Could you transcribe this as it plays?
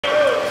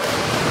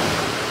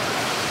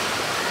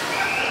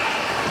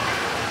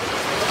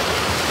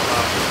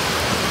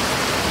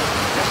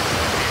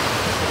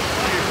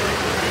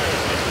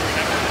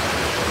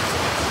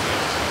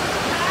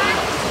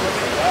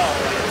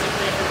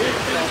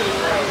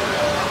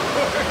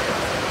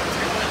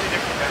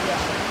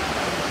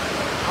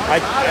I'm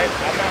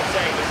not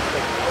saying this is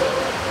the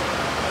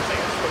I'm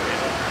saying this is the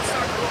reason.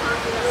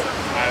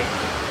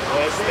 I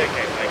was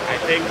thinking, like, I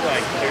think,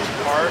 like, there's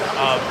part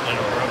of an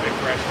aerobic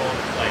threshold,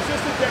 like,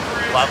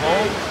 level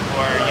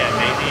where, yeah,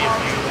 maybe if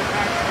you're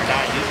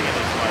not using it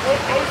as much, you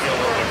can feel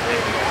a little bit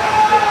breathing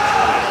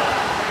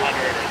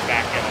under it or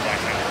back in and that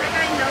kind of thing.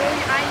 Like,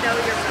 I know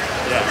you're right.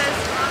 Yeah.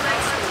 Because on that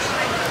session,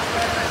 I know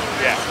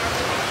yeah.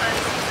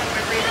 because you said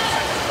my breathing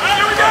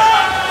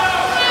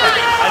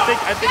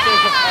I think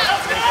there's a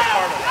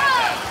part of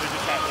that we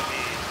just have to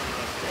be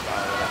realistic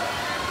about it.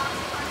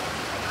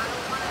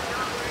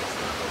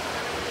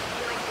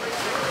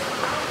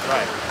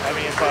 Right. I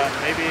mean, but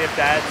maybe if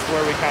that's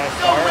where we kind of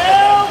start and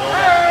then build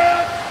up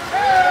that,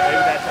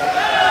 maybe that's all.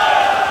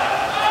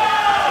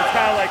 It's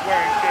kind of like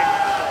wearing fins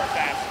for a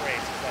fast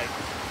race. It's like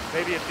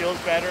maybe it feels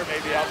better,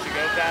 maybe it helps you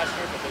go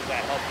faster, but does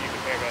that help you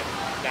compared to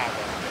not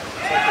going?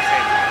 It's like the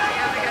same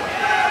concept.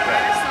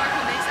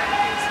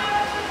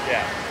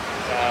 Yeah.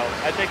 So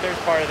I think there's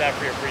part of that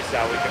for your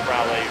freestyle. We can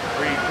probably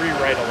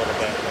rewrite a little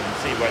bit and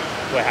see what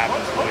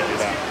happens when we do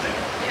that.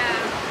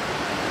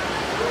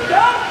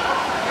 Yeah.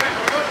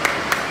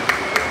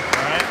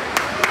 All right.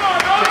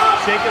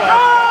 Shake it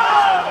up.